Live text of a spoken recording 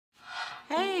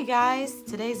Hey guys,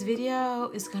 today's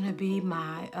video is going to be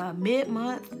my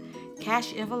mid-month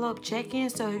cash envelope check-in.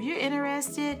 So if you're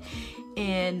interested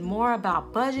in more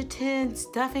about budgeting,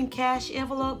 stuffing cash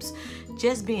envelopes,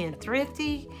 just being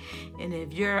thrifty, and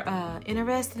if you're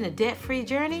interested in a debt-free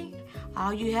journey,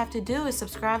 all you have to do is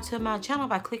subscribe to my channel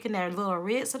by clicking that little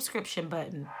red subscription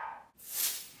button.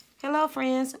 Hello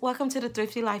friends, welcome to the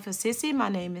Thrifty Life of Sissy. My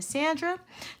name is Sandra.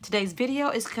 Today's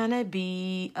video is gonna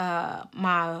be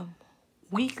my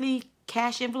weekly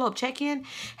cash envelope check-in.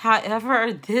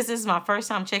 However, this is my first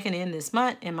time checking in this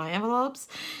month in my envelopes.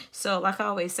 So like I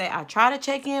always say, I try to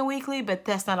check in weekly, but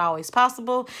that's not always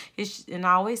possible. And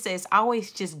I always say it's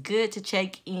always just good to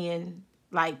check in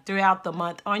like throughout the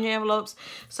month on your envelopes.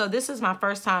 So this is my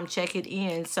first time checking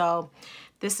in. So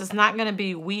this is not going to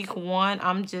be week one.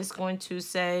 I'm just going to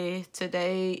say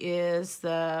today is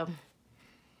the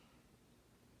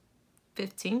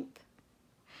 15th.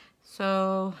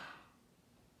 So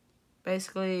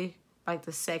basically like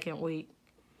the second week.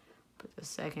 Put the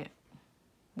second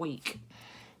week.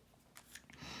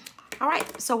 All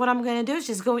right, so what I'm going to do is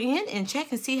just go in and check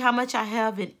and see how much I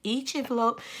have in each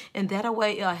envelope. And that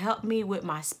way it'll help me with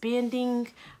my spending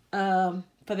for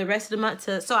the rest of the month,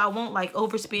 so I won't like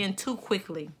overspend too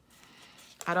quickly.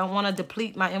 I don't want to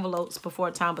deplete my envelopes before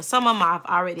time, but some of them I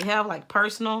already have, like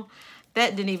personal.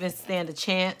 That didn't even stand a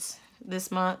chance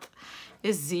this month.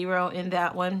 It's 0 in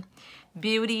that one.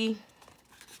 Beauty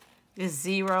is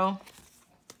 0.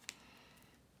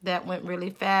 That went really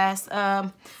fast.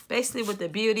 Basically with the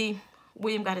beauty,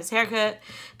 William got his haircut,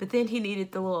 but then he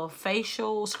needed the little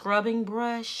facial scrubbing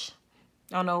brush.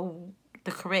 I don't know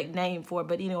the correct name for it,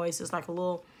 but anyways, it's like a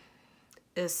little,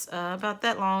 it's about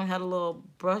that long, had a little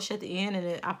brush at the end, and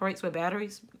it operates with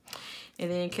batteries. And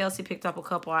then Kelsey picked up a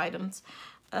couple items.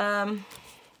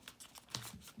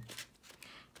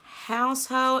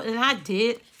 Household, and I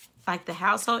did like the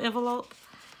household envelope.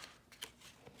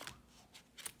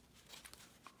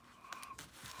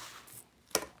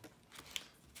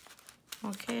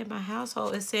 Okay, my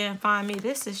household is saying find me.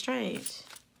 This is strange.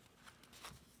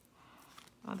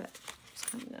 All that.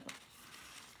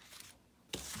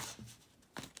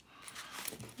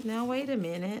 Now wait a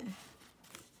minute.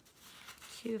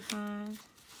 Coupon.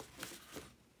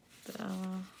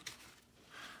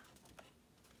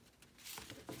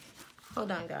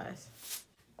 Hold on, guys.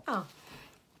 Oh.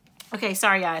 Okay,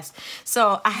 sorry guys.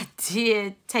 So I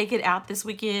did take it out this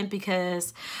weekend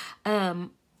because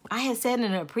I had said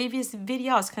in a previous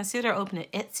video I was considering opening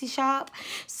an Etsy shop.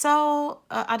 So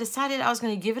I decided I was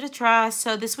going to give it a try.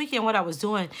 So this weekend what I was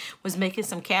doing was making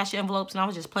some cash envelopes, and I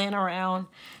was just playing around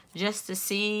just to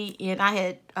see. And I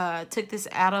had took this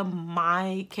out of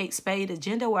my Kate Spade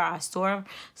agenda where I store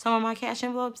some of my cash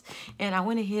envelopes, and I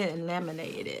went ahead and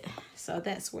laminated it. So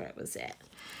that's where it was at.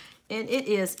 And it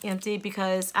is empty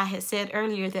because I had said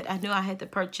earlier that I knew I had to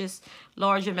purchase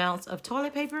large amounts of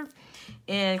toilet paper.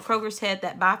 And Kroger's had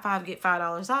that buy 5, get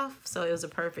 $5 off. So it was a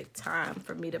perfect time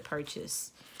for me to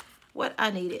purchase what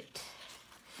I needed.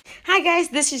 Hi guys,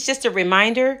 this is just a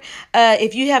reminder.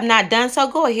 If you have not done so,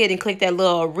 go ahead and click that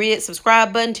little red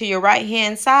subscribe button to your right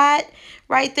hand side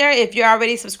right there. If you're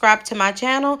already subscribed to my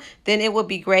channel, then it will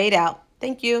be grayed out.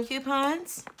 Thank you.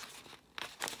 Coupons.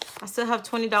 I still have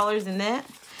 $20 in that.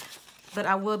 But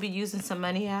I will be using some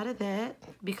money out of that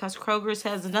because Kroger's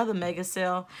has another mega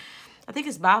sale. I think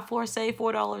it's buy 4, save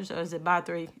 $4, or is it buy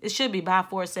 3? It should be buy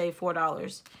 4, save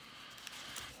 $4.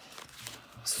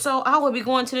 So I will be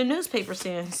going to the newspaper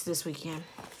stands this weekend.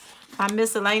 My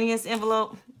miscellaneous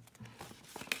envelope.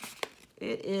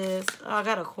 It is, oh, I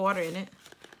got a quarter in it.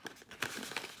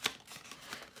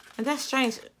 And that's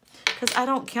strange because I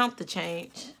don't count the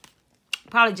change.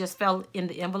 Probably just fell in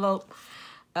the envelope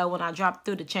when I dropped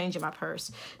through the change in my purse.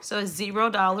 So it's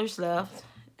 $0 left.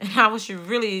 And I was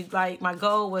really like, my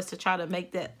goal was to try to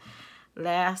make that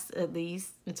last at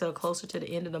least until closer to the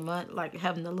end of the month, like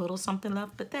having a little something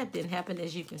left. But that didn't happen,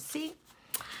 as you can see.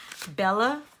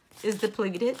 Bella is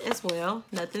depleted as well.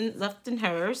 Nothing left in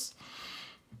hers.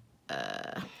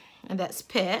 And that's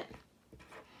Pet.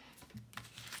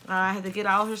 I had to get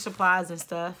all her supplies and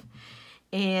stuff.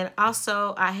 And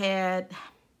also I had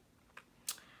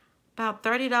about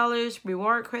 $30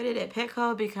 reward credit at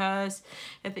Petco because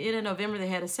at the end of November they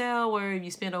had a sale where if you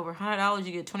spend over $100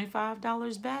 you get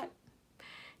 $25 back.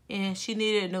 And she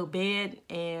needed a new bed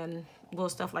and little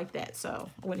stuff like that, so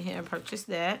I went ahead and purchased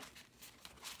that.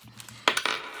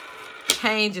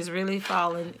 Change is really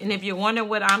falling, and if you're wondering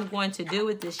what I'm going to do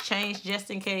with this change,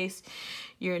 just in case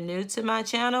you're new to my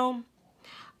channel,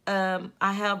 I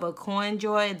have a coin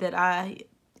joy that I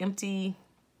empty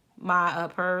my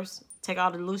purse take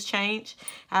all the loose change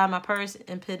out of my purse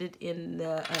and put it in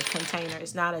the container.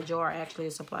 It's not a jar, actually.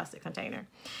 It's a plastic container.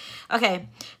 Okay,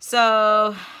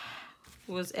 so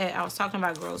I was talking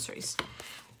about groceries.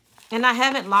 And I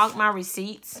haven't logged my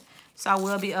receipts, so I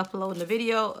will be uploading the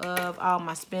video of all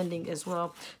my spending as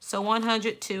well. So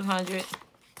 100, 200,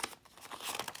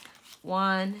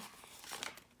 1,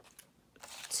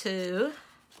 2,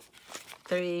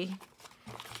 3,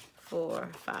 4,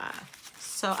 5.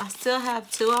 So I still have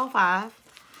 205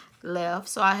 left.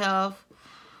 So I have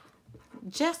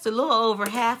just a little over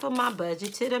half of my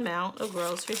budgeted amount of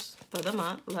groceries for the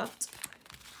month left.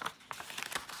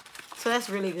 So that's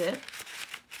really good.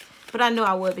 But I knew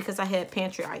I would because I had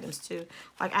pantry items too.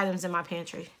 Like items in my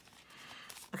pantry.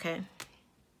 Okay.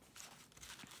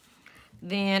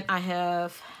 Then I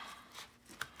have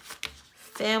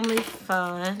family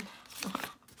fun.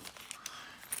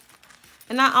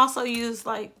 And I also use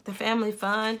like the family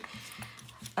fund.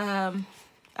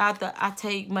 I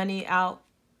take money out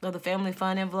of the family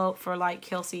fund envelope for like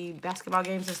Kelsey basketball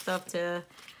games and stuff to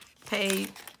pay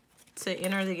to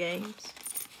enter the games.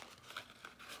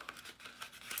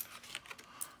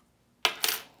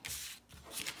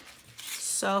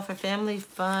 So for family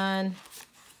fun,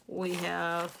 we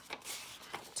have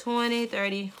 20,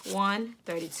 31,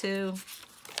 32,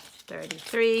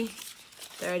 33,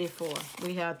 34.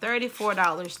 We have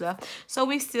 $34 left. So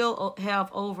we still have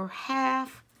over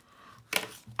half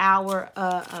our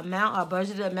amount, our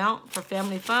budgeted amount for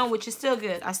family fun, which is still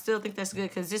good. I still think that's good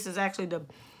because this is actually the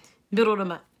middle of the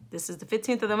month. This is the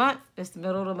 15th of the month. It's the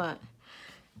middle of the month.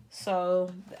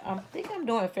 So I think I'm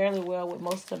doing fairly well with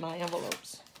most of my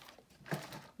envelopes.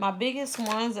 My biggest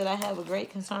ones that I have a great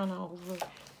concern over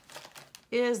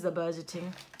is the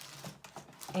budgeting.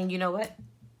 And you know what?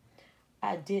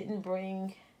 I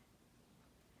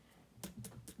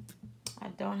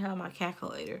don't have my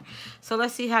calculator. So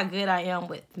let's see how good I am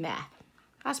with math.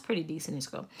 That's pretty decent in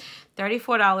school.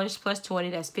 $34 plus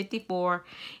 20, that's 54.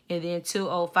 And then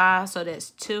 205, so that's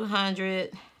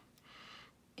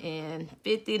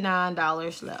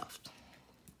 $259 left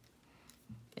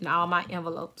in all my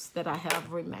envelopes that I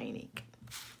have remaining.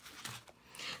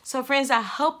 So friends, I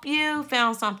hope you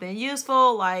found something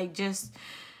useful, like just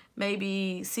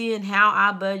maybe seeing how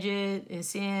I budget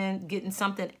and getting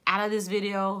something out of this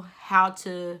video, how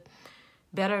to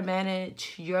better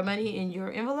manage your money in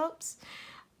your envelopes.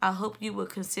 I hope you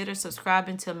would consider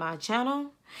subscribing to my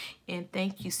channel. And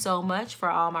thank you so much for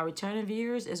all my returning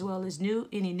viewers, as well as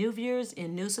any new viewers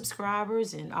and new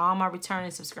subscribers and all my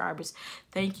returning subscribers.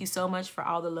 Thank you so much for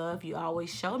all the love you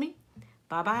always show me.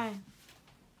 Bye-bye.